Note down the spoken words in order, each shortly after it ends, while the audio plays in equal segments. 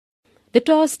The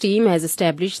task team has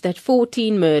established that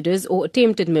 14 murders or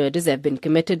attempted murders have been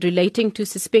committed relating to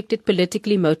suspected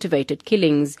politically motivated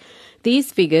killings.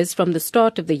 These figures from the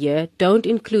start of the year don't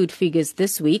include figures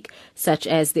this week, such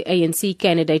as the ANC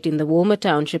candidate in the Walmer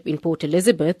township in Port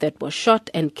Elizabeth that was shot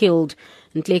and killed.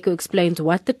 Nhleko explains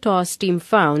what the task team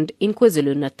found in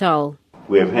KwaZulu-Natal.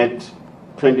 We have had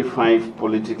 25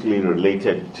 politically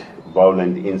related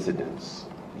violent incidents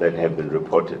that have been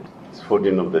reported.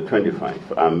 14 of the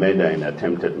 25 are murder and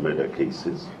attempted murder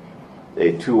cases.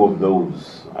 2 of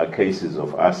those are cases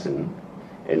of arson,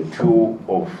 and 2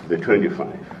 of the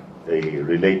 25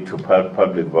 relate to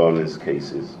public violence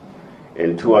cases,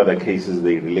 and 2 other cases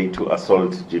they relate to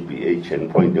assault, GBH, and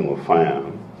pointing of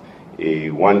firearm.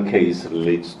 1 case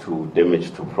relates to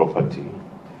damage to property.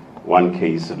 1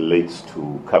 case relates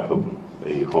to culpable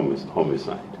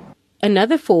homicide.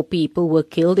 Another 4 people were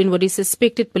killed in what is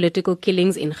suspected political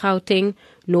killings in Gauteng,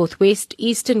 Northwest,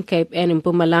 Eastern Cape and in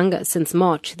Mpumalanga since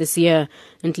March this year.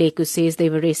 Nhleko says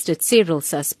they've arrested several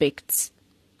suspects.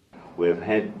 We have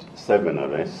had 7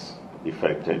 arrests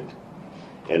effected,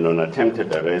 and on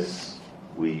attempted arrests,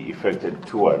 we effected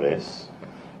 2 arrests.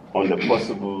 On the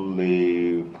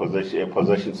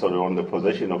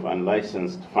possession of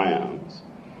unlicensed firearms,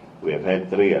 we have had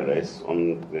 3 arrests.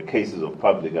 On the cases of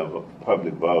public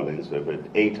violence, we have had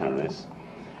 8 arrests.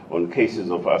 On cases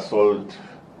of assault,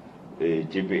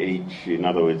 GBH, in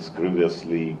other words,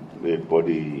 grievously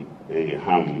body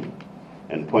harm,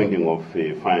 and pointing of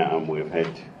a firearm, we have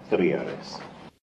had 3 arrests.